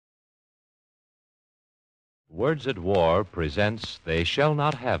Words at War presents They Shall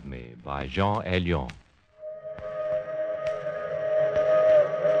Not Have Me by Jean Elion.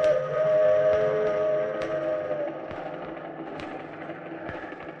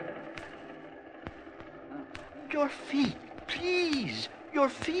 Your feet, please. Your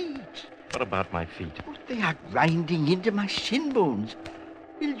feet. What about my feet? Oh, they are grinding into my shin bones.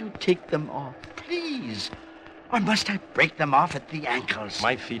 Will you take them off, please? Or must I break them off at the ankles?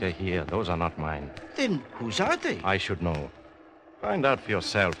 My feet are here. Those are not mine. Then whose are they? I should know. Find out for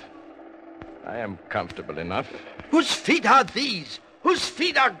yourself. I am comfortable enough. Whose feet are these? Whose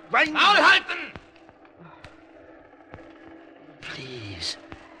feet are grinding? Aushalten! Please,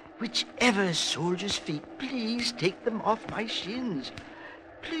 whichever soldier's feet, please take them off my shins.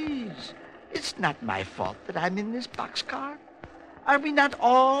 Please, it's not my fault that I'm in this boxcar. Are we not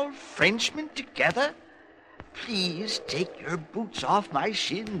all Frenchmen together? Please take your boots off my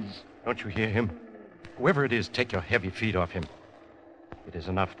shins. Don't you hear him? Whoever it is, take your heavy feet off him. It is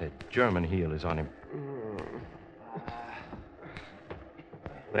enough that German heel is on him.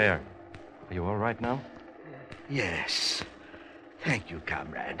 There. Are you all right now? Yes. Thank you,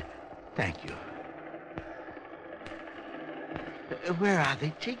 comrade. Thank you. Where are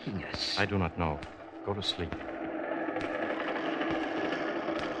they taking us? I do not know. Go to sleep.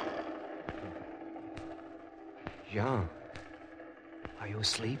 Jean, are you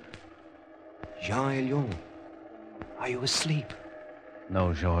asleep? Jean Elion, are you asleep?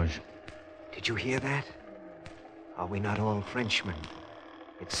 No, Georges. Did you hear that? Are we not all Frenchmen?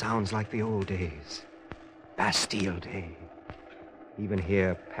 It sounds like the old days. Bastille Day. Even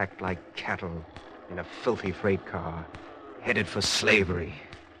here, packed like cattle in a filthy freight car, headed for slavery.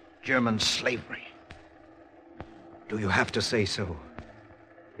 German slavery. Do you have to say so?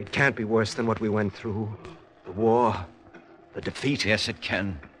 It can't be worse than what we went through. The war, the defeat. Yes, it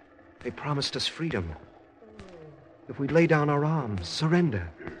can. They promised us freedom. If we lay down our arms, surrender.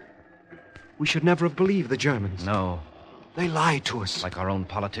 We should never have believed the Germans. No. They lied to us. Like our own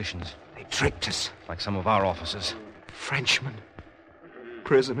politicians. They tricked us. Like some of our officers. Frenchmen.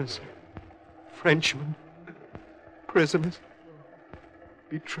 Prisoners. Frenchmen. Prisoners.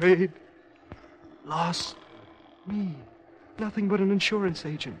 Betrayed. Lost. Me. Nothing but an insurance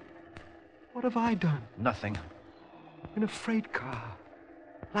agent. What have I done? Nothing. In a freight car.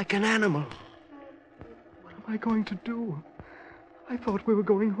 Like an animal. What am I going to do? I thought we were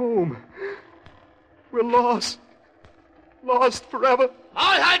going home. We're lost. Lost forever.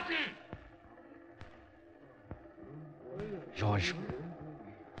 Aushalten! George,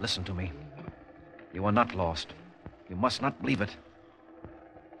 listen to me. You are not lost. You must not believe it.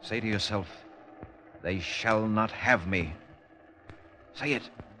 Say to yourself, they shall not have me. Say it.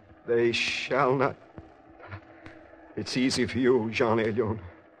 They shall not. It's easy for you, Jean Elion.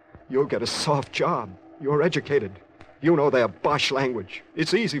 You'll get a soft job. You're educated. You know their Boche language.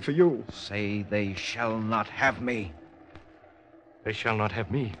 It's easy for you. Say they shall not have me. They shall not have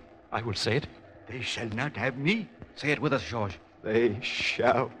me. I will say it. They shall not have me. Say it with us, George. They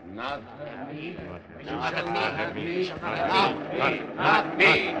shall. Not me. Not me. Not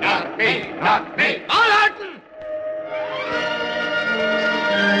me. Not me. Not me. Aushalten!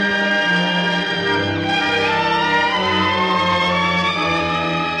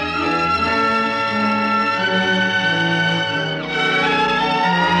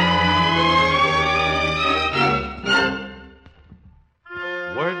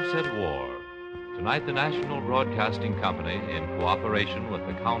 Words at War. Tonight, the National Broadcasting Company, in cooperation with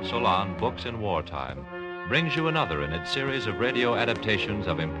the Council on Books in Wartime, brings you another in its series of radio adaptations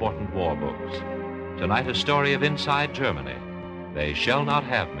of important war books. Tonight, a story of Inside Germany, They Shall Not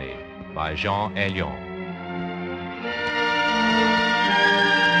Have Me, by Jean Elion.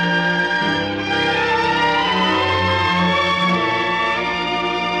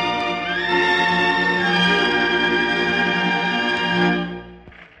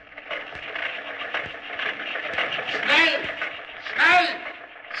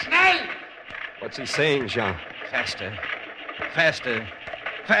 What's he saying, Jean? Faster. Faster.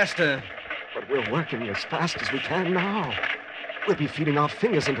 Faster. But we're working as fast as we can now. We'll be feeding our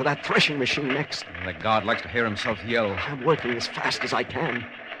fingers into that threshing machine next. The guard likes to hear himself yell. I'm working as fast as I can.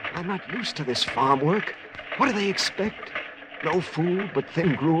 I'm not used to this farm work. What do they expect? No food but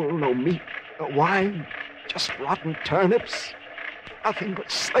thin gruel, no meat, no wine, just rotten turnips. Nothing but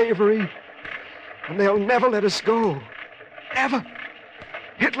slavery. And they'll never let us go. Never.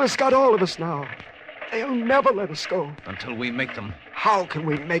 Hitler's got all of us now. They'll never let us go. Until we make them. How can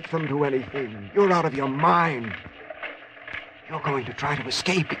we make them do anything? You're out of your mind. You're going to try to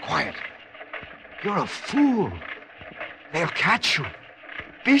escape. Be quiet. You're a fool. They'll catch you,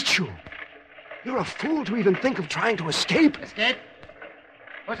 beat you. You're a fool to even think of trying to escape. Escape?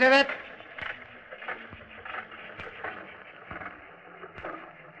 Who said that?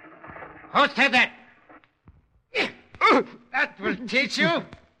 Who said that? That will teach you.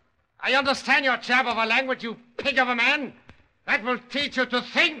 I understand your jab of a language, you pig of a man. That will teach you to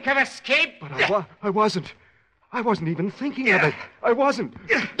think of escape. But I wasn't. I wasn't even thinking of it. I wasn't.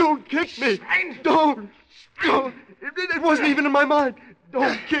 Don't kick me. Don't. It wasn't even in my mind.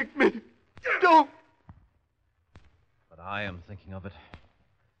 Don't kick me. Don't. But I am thinking of it.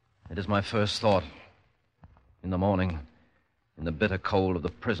 It is my first thought. In the morning, in the bitter cold of the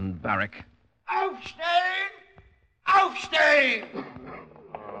prison barrack. Aufstehen! Aufstehen!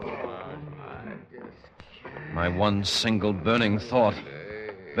 My one single burning thought,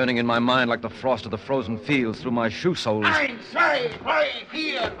 burning in my mind like the frost of the frozen fields through my shoe soles. 1, 2, 3,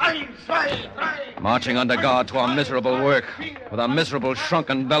 4. 1, 2, 3. Marching under guard to our miserable work, with our miserable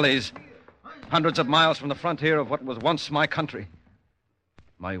shrunken bellies, hundreds of miles from the frontier of what was once my country.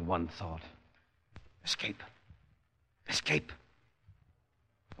 My one thought, escape. Escape.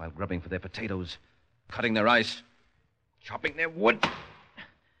 While grubbing for their potatoes, cutting their ice, chopping their wood.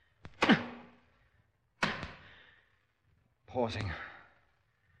 Pausing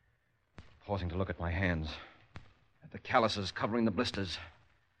to look at my hands, at the calluses covering the blisters.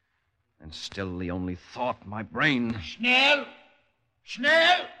 And still the only thought in my brain... Schnell!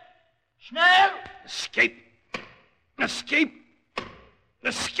 Schnell! Schnell! Escape! Escape!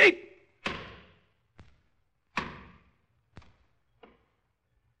 Escape!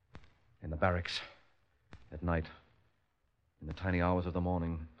 In the barracks, at night, in the tiny hours of the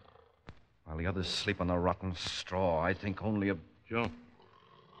morning, while the others sleep on the rotten straw, I think only of... Joe.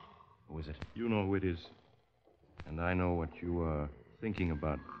 Who is it? You know who it is. And I know what you are thinking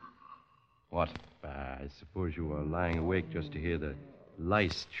about. What? I suppose you are lying awake just to hear the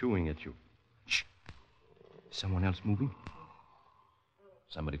lice chewing at you. Shh. Someone else moving?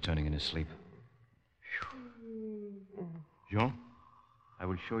 Somebody turning in his sleep. Jean, I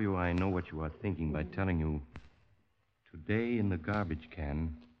will show you I know what you are thinking by telling you. Today in the garbage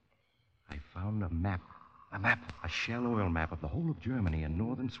can, I found a map. A map? A shell oil map of the whole of Germany and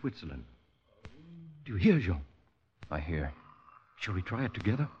northern Switzerland. Do you hear, Jean? I hear. Shall we try it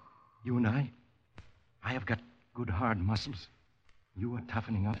together? You and I? I have got good hard muscles. You are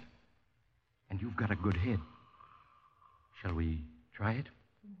toughening up. And you've got a good head. Shall we try it?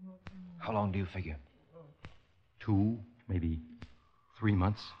 How long do you figure? 2, maybe 3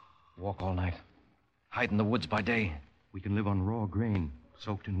 months. Walk all night. Hide in the woods by day. We can live on raw grain,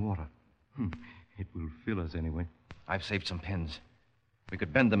 soaked in water. It will fill us anyway. I've saved some pins. We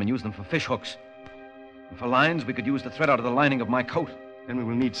could bend them and use them for fish hooks. And for lines, we could use the thread out of the lining of my coat. Then we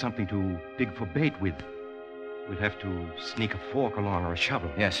will need something to dig for bait with. We'll have to sneak a fork along or a shovel.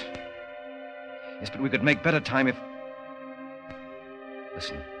 Yes. Yes, but we could make better time if...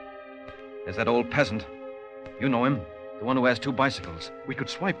 Listen. There's that old peasant. You know him. The one who has 2 bicycles. We could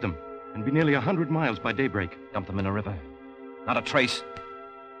swipe them and be nearly 100 miles by daybreak. Dump them in a river. Not a trace.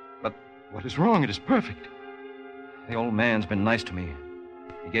 But... What is wrong? It is perfect. The old man's been nice to me.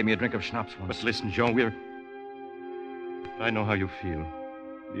 He gave me a drink of schnapps once. But listen, Jean, I know how you feel.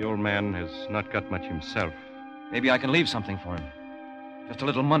 The old man has not got much himself. Maybe I can leave something for him. Just a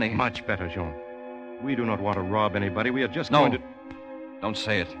little money. Much better, Jean. We do not want to rob anybody. We are just going to... Don't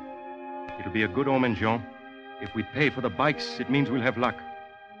say it. It'll be a good omen, Jean. If we pay for the bikes, it means we'll have luck.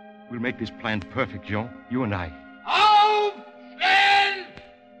 We'll make this plan perfect, Jean. You and I. Aufstehen!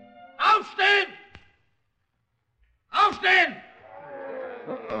 Aufstehen! Aufstehen!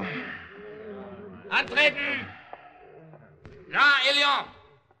 Antreten! Jean Elion!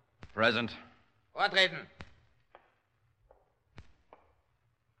 Present. Vortreten!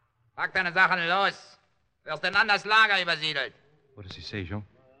 Pack deine Sachen los. Wirst in das Lager übersiedelt. What does he say, Jean?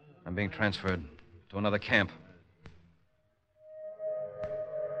 I'm being transferred to another camp.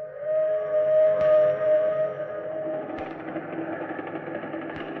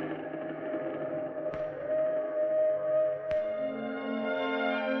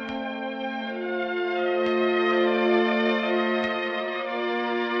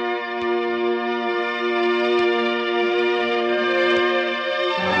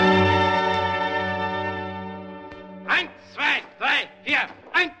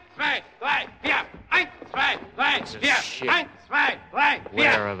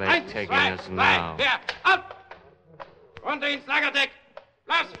 Where are they taking us now? Up! Runter ins Lagerdeck!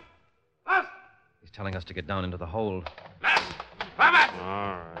 Los! Los! He's telling us to get down into the hold. Los! Vorwärts!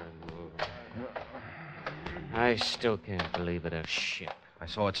 All right, move. I still can't believe it, a ship. I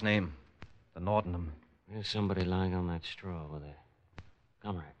saw its name. The Nordenham. There's somebody lying on that straw over there.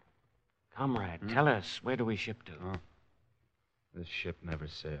 Comrade, Comrade, tell us, where do we ship to? Oh. This ship never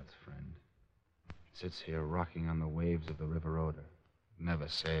sails, friend. It sits here rocking on the waves of the River Oder. Never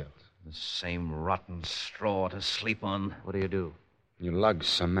sails. The same rotten straw to sleep on. What do? You lug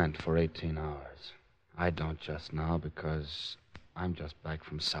cement for 18 hours. I don't just now because I'm just back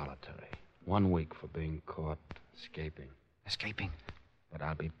from solitary. 1 week for being caught escaping. Escaping? But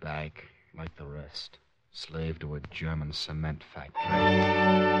I'll be back like the rest. Slave to a German cement factory.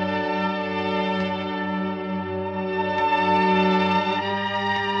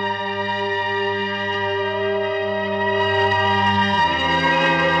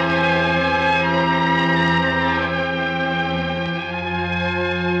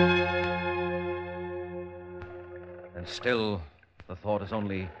 And still, the thought is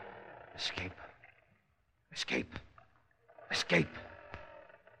only escape. Escape. Escape.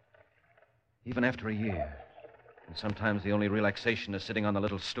 Even after a year, and sometimes the only relaxation is sitting on the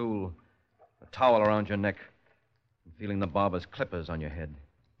little stool, a towel around your neck, and feeling the barber's clippers on your head,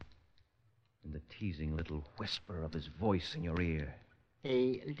 and the teasing little whisper of his voice in your ear.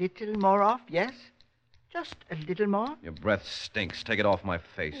 A little more off, yes? Just a little more? Your breath stinks. Take it off my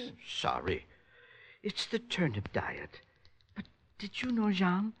face. Oh, sorry. It's the turnip diet. But did you know,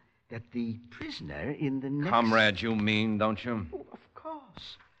 Jean, that the prisoner in the next... Comrade, you mean, don't you? Oh, of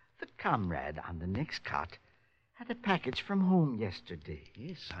course. The comrade on the next cot had a package from home yesterday.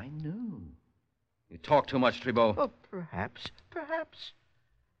 Yes, I knew. You talk too much, Tribault. Oh, perhaps.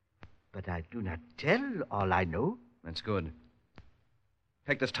 But I do not tell all I know. That's good.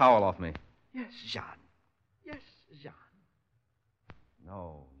 Take this towel off me. Yes, Jean. Yes, Jean.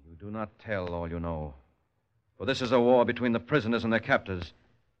 No, you do not tell all you know. For this is a war between the prisoners and their captors.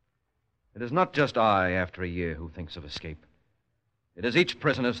 It is not just I, after a year, who thinks of escape. It is each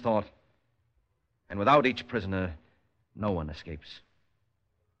prisoner's thought. And without each prisoner, no one escapes.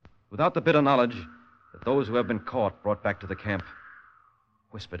 Without the bitter knowledge that those who have been caught, brought back to the camp,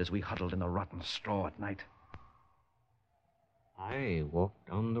 whispered as we huddled in the rotten straw at night. I walked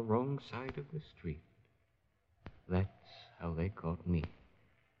on the wrong side of the street. That's how they caught me.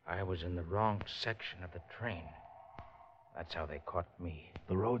 I was in the wrong section of the train. That's how they caught me.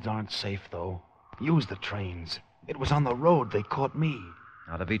 The roads aren't safe, though. Use the trains. It was on the road they caught me.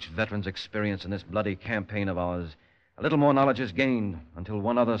 Out of each veteran's experience in this bloody campaign of ours, a little more knowledge is gained until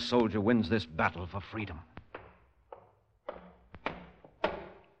one other soldier wins this battle for freedom.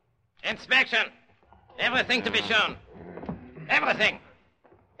 Inspection! Everything to be shown. Everything.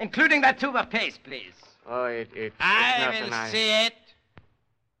 Including that tube of paste, please. Oh, it's I nothing. will see it.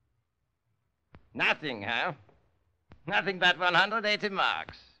 Nothing, huh? Nothing but 180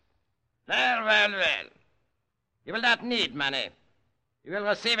 marks. Well. You will not need money. You will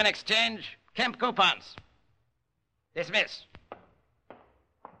receive in exchange camp coupons. Dismiss.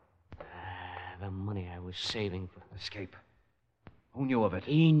 The money I was saving for... Escape. Who knew of it?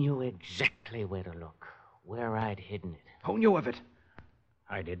 He knew exactly where to look, where I'd hidden it. Who knew of it?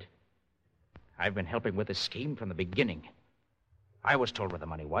 I did. I've been helping with the scheme from the beginning. I was told where the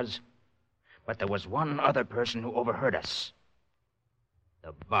money was. But there was one other person who overheard us.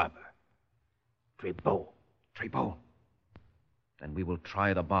 The barber. Tribault. Tribault. Then we will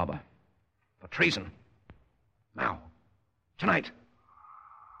try the barber. For treason. Now. Tonight.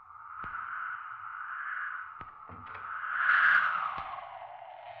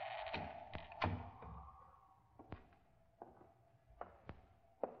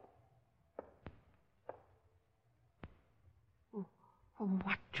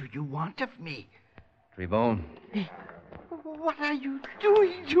 What do you want of me? Tribault. What are you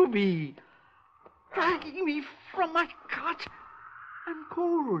doing to me? Dragging me from my cot? I'm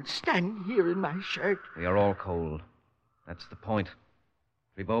cold, standing here in my shirt. We are all cold. That's the point.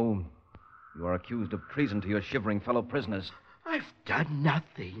 Tribault, you are accused of treason to your shivering fellow prisoners. I've done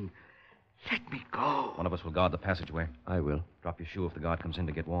nothing. Let me go. One of us will guard the passageway. I will. Drop your shoe if the guard comes in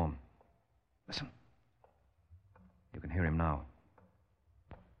to get warm. Listen. You can hear him now.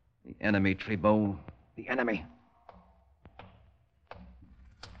 The enemy, Tribault. The enemy.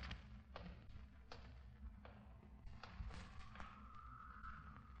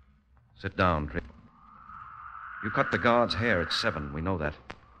 Sit down, Tribault. You cut the guard's hair at 7. We know that.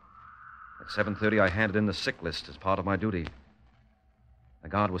 At 7:30, I handed in the sick list as part of my duty. The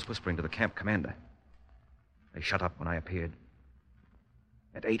guard was whispering to the camp commander. They shut up when I appeared.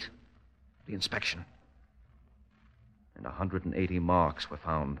 At 8, the inspection. And 180 marks were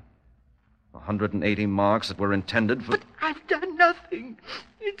found. 180 marks that were intended for... But I've done nothing.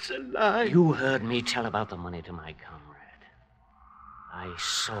 It's a lie. You heard me tell about the money to my comrade. I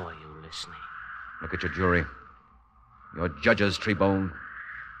saw you listening. Look at your jury. Your judges, Tribault.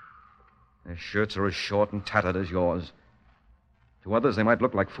 Their shirts are as short and tattered as yours. To others, they might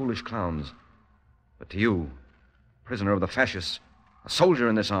look like foolish clowns. But to you, prisoner of the fascists, a soldier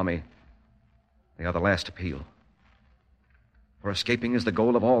in this army, they are the last appeal. For escaping is the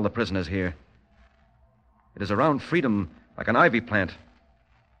goal of all the prisoners here. It is around freedom, like an ivy plant,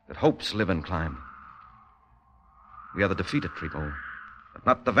 that hopes live and climb. We are the defeated, Trebeau, but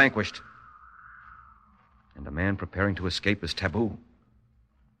not the vanquished. And a man preparing to escape is taboo.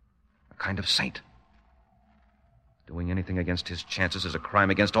 A kind of saint. Doing anything against his chances is a crime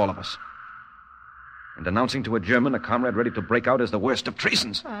against all of us. And denouncing to a German a comrade ready to break out is the worst of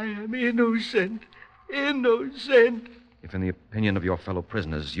treasons. I am innocent. Innocent. If in the opinion of your fellow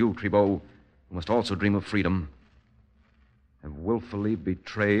prisoners, you, Trebeau, who must also dream of freedom, have willfully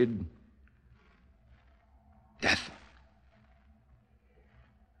betrayed death.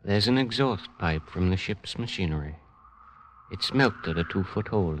 There's an exhaust pipe from the ship's machinery. It's smoked at a 2-foot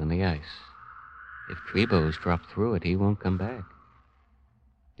hole in the ice. If Trebeau's dropped through it, he won't come back.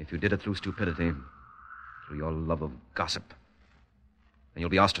 If you did it through stupidity, through your love of gossip, then you'll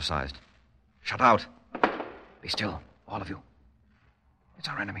be ostracized. Shut out. Be still, all of you. It's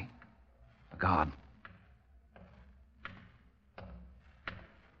our enemy, the God.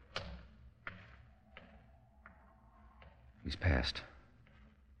 He's passed.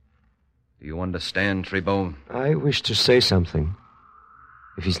 Do you understand, Trebeau? I wish to say something.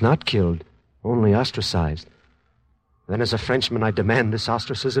 If he's not killed, only ostracized, then as a Frenchman I demand this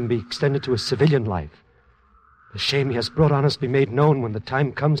ostracism be extended to his civilian life. The shame he has brought on us be made known when the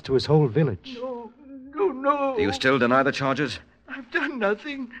time comes to his whole village. No. Do you still deny the charges? I've done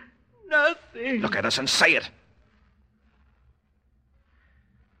nothing. Nothing. Look at us and say it.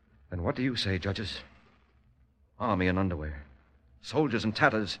 Then what do you say, judges? Army in underwear, soldiers in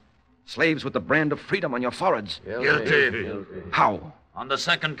tatters, slaves with the brand of freedom on your foreheads. Guilty. How? On the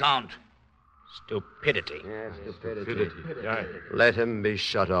second count. Stupidity. Yes, stupidity. Let him be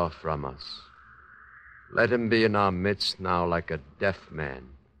shut off from us. Let him be in our midst now like a deaf man,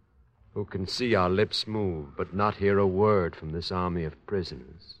 who can see our lips move but not hear a word from this army of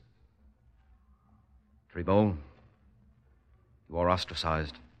prisoners. Trebeau, you are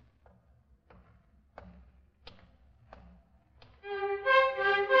ostracized.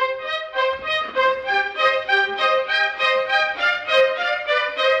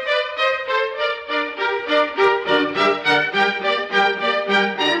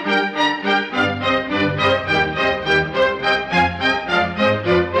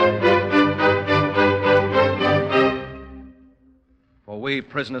 We,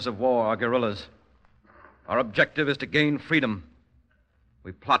 prisoners of war, are guerrillas. Our objective is to gain freedom.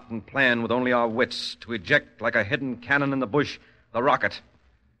 We plot and plan with only our wits to eject, like a hidden cannon in the bush, the rocket,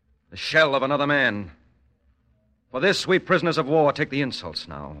 the shell of another man. For this, we prisoners of war take the insults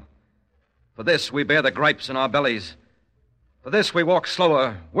now. For this, we bear the gripes in our bellies. For this, we walk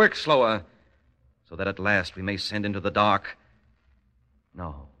slower, work slower, so that at last we may send into the dark,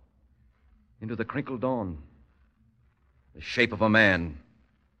 no, into the crinkled dawn, the shape of a man.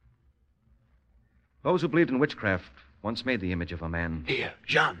 Those who believed in witchcraft once made the image of a man. Here,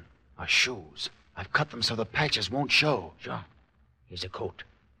 Jean, our shoes. I've cut them so the patches won't show. Jean, here's a coat,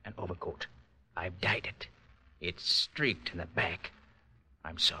 an overcoat. I've dyed it. It's streaked in the back.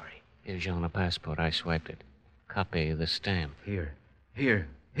 I'm sorry. Here's Jean a passport. I swiped it. Copy the stamp. Here.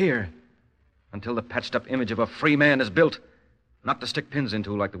 Until the patched-up image of a free man is built. Not to stick pins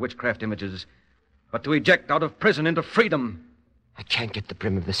into like the witchcraft images, but to eject out of prison into freedom. I can't get the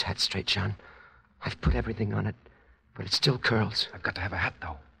brim of this hat straight, John. I've put everything on it, but it still curls. I've got to have a hat,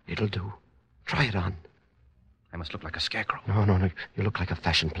 though. It'll do. Try it on. I must look like a scarecrow. No. You look like a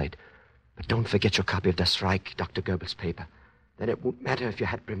fashion plate. But don't forget your copy of Das Reich, Dr. Goebbels' paper. Then it won't matter if your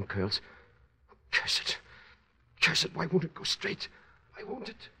hat brim curls. Curse it. Curse it. Why won't it go straight? Why won't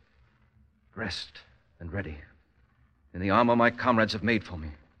it? Dressed and ready. In the armor my comrades have made for me.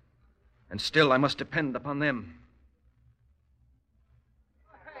 And still I must depend upon them.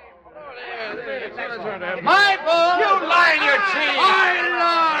 My boy! You lie in your tree! I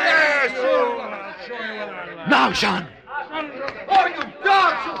lie! Now, Jean! Oh, you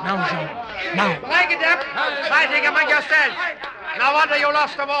dogs! Now, Jean. Now. Break it up! Fighting among yourselves! No wonder you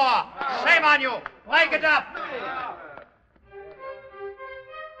lost the war! Shame on you! Break it up!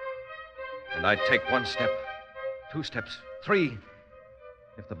 And I take 1 step, 2 steps, 3.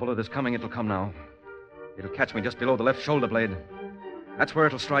 If the bullet is coming, it'll come now. It'll catch me just below the left shoulder blade. That's where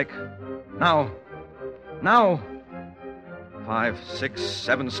it'll strike. Now. 5, 6,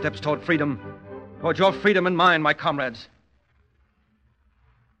 7 steps toward freedom. Toward your freedom and mine, my comrades.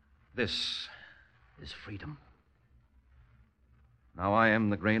 This is freedom. Now I am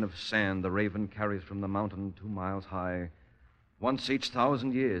the grain of sand the raven carries from the mountain 2 miles high, once each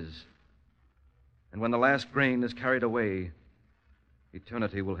 1,000 years. And when the last grain is carried away,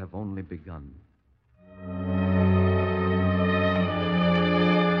 eternity will have only begun.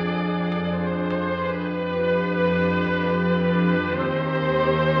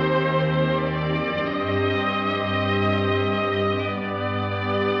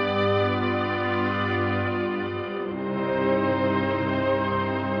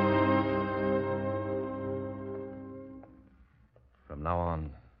 From now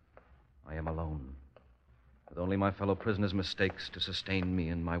on, I am alone, with only my fellow prisoners' mistakes to sustain me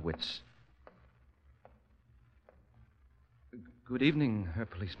in my wits. Good evening, Herr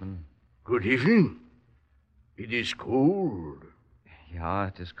Policeman. Good evening. It is cold. Yeah,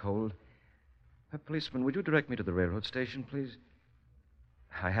 it is cold. Herr Policeman, would you direct me to the railroad station, please?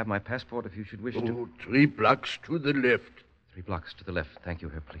 I have my passport if you should wish to. 3 blocks to the left. 3 blocks to the left. Thank you,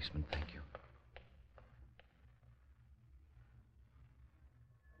 Herr Policeman. Thank you.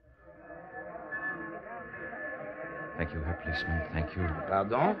 Thank you, Herr Policeman. Thank you.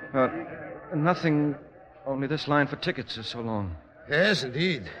 Pardon? Nothing. Only this line for tickets is so long. Yes,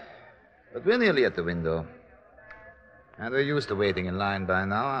 indeed. But we're nearly at the window. And we're used to waiting in line by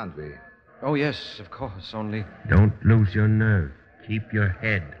now, aren't we? Oh, yes, of course. Only. Don't lose your nerve. Keep your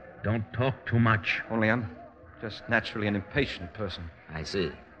head. Don't talk too much. Only I'm just naturally an impatient person. I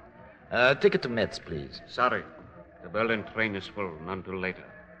see. Ticket to Metz, please. Sorry. The Berlin train is full. None till later.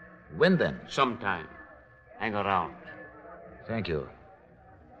 When then? Sometime. Hang around. Thank you.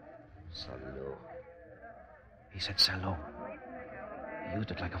 Salaud. He said salaud. He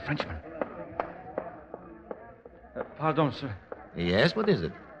used it like a Frenchman. Pardon, sir. Yes, what is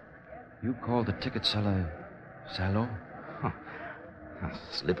it? You called the ticket seller salaud?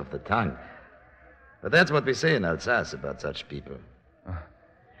 Slip of the tongue. But that's what we say in Alsace about such people.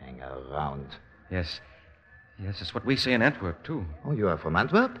 Hang around. Yes. Yes, it's what we say in Antwerp, too. Oh, you are from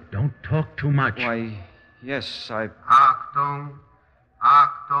Antwerp? Don't talk too much. Why, yes, Achtung!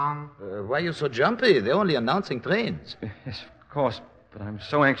 Achtung! Why are you so jumpy? They're only announcing trains. Yes, of course. But I'm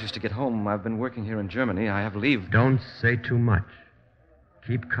so anxious to get home. I've been working here in Germany. I have leave. Don't say too much.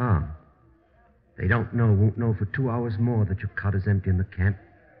 Keep calm. They won't know for 2 hours more that your cot is empty in the camp.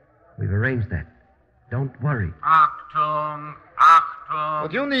 We've arranged that. Don't worry. Achtung! Achtung!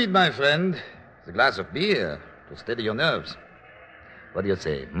 What you need, my friend, is a glass of beer to steady your nerves. What do you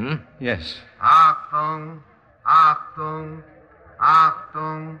say, Yes. Achtung! Achtung!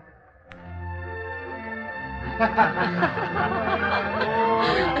 Achtung!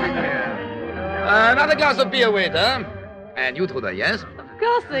 Another glass of beer, waiter. And you, Truda, yes? Of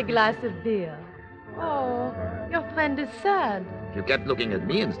course, a glass of beer. Oh, your friend is sad. If you kept looking at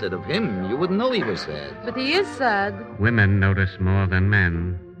me instead of him, you wouldn't know he was sad. But he is sad. Women notice more than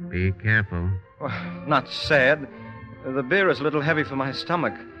men. Be careful. Well, not sad. The beer is a little heavy for my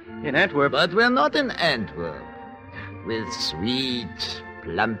stomach. In Antwerp... But we're not in Antwerp. With sweet,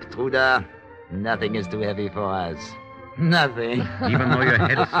 plump Truda, nothing is too heavy for us. Nothing. Even though your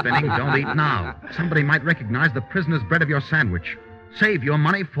head is spinning, don't eat now. Somebody might recognize the prisoner's bread of your sandwich. Save your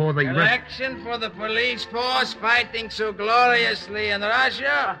money for the... Election for the police force fighting so gloriously in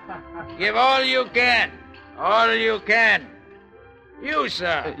Russia? Give all you can. All you can. You,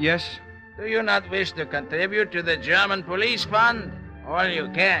 sir. Yes? Do you not wish to contribute to the German police fund? All you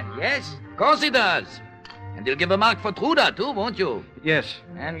can, yes? Of course he does. And you'll give a mark for Truda, too, won't you? Yes.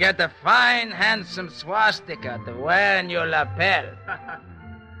 And get a fine, handsome swastika to wear in your lapel.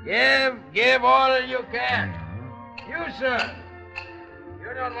 Give all you can. You, sir.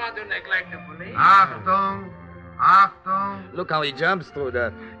 You don't want to neglect the police. Achtung! Achtung! Look how he jumps,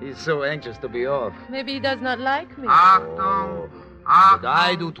 Truda. He's so anxious to be off. Maybe he does not like me. Achtung! Achtung! But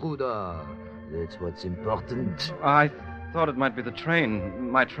I do, Truda. That's what's important. I thought it might be the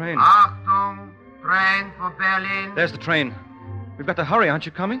train. My train. Achtung! Train for Berlin. There's the train. We've got to hurry. Aren't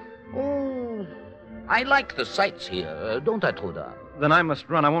you coming? Oh, I like the sights here, don't I, Truda? Then I must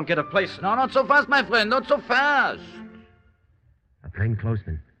run. I won't get a place. No, not so fast, my friend. Not so fast. A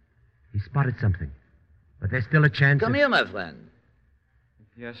plainclothesman. He spotted something. But there's still a chance. Come here, my friend.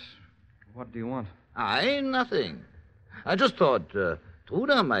 Yes. What do you want? Nothing. I just thought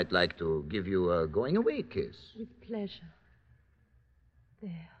Truda might like to give you a going-away kiss. With pleasure.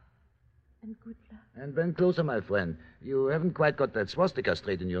 There. And good luck. And bend closer, my friend. You haven't quite got that swastika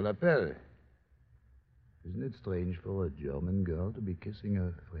straight in your lapel. Isn't it strange for a German girl to be kissing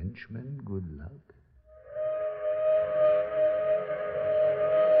a Frenchman? Good luck.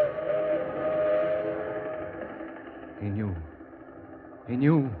 He knew. He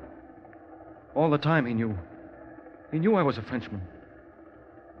knew. All the time he knew. He knew I was a Frenchman.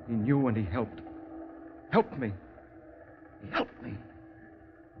 He knew and he helped. Helped me. He helped me.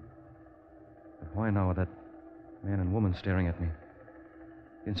 But why now are that man and woman staring at me?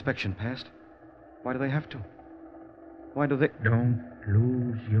 The inspection passed. Why do they have to? Why do they... Don't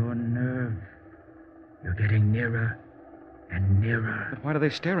lose your nerve. You're getting nearer and nearer. But why do they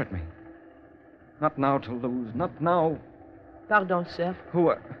stare at me? Not now to lose. Not now. Pardon, sir. Who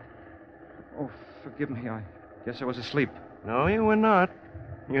are... Oh, forgive me. I guess I was asleep. No, you were not.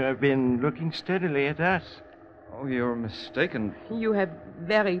 You have been looking steadily at us. Oh, you're mistaken. You have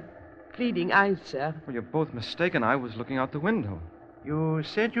very pleading eyes, sir. Well, you're both mistaken. I was looking out the window. You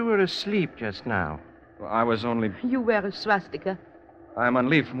said you were asleep just now. Well, I was only... You wear a swastika. I'm on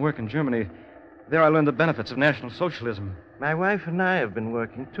leave from work in Germany. There I learned the benefits of National Socialism. My wife and I have been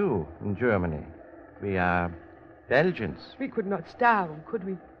working, too, in Germany. We are Belgians. We could not starve, could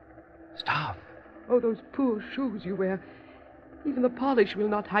we? Starve? Oh, those poor shoes you wear. Even the polish will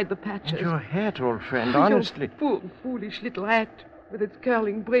not hide the patches. And your hat, old friend, honestly. Your full, foolish little hat with its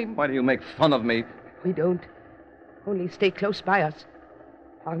curling brim. Why do you make fun of me? We don't. Only stay close by us.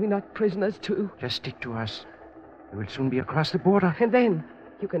 Are we not prisoners, too? Just stick to us. We will soon be across the border. And then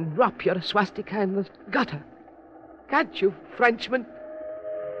you can drop your swastika in the gutter. Can't you, Frenchman?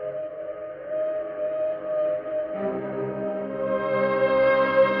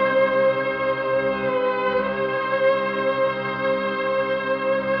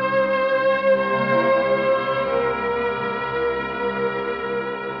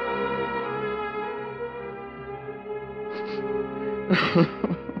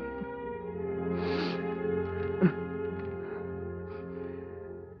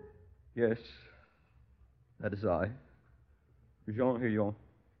 Yes, that is I, Jean Hillon,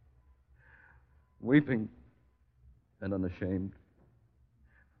 weeping and unashamed,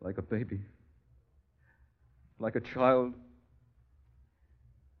 like a baby, like a child,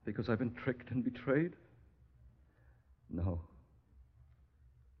 because I've been tricked and betrayed? No,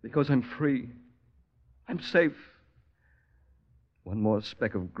 because I'm free, I'm safe. One more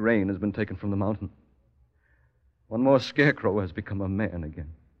speck of grain has been taken from the mountain. One more scarecrow has become a man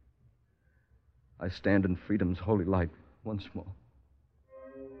again. I stand in freedom's holy light once more.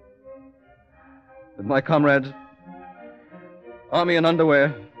 With my comrades, army in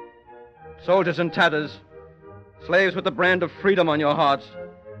underwear, soldiers in tatters, slaves with the brand of freedom on your hearts,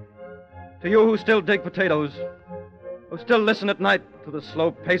 to you who still dig potatoes, who still listen at night to the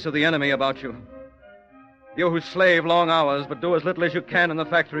slow pace of the enemy about you, you who slave long hours but do as little as you can in the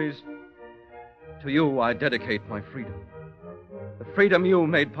factories, to you I dedicate my freedom, the freedom you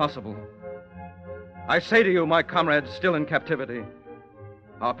made possible. I say to you, my comrades still in captivity,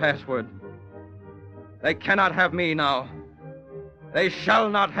 our password. They cannot have me now. They shall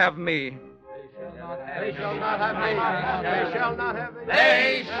not have me. They shall not have me. They shall not have me.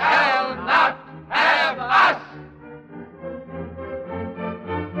 They shall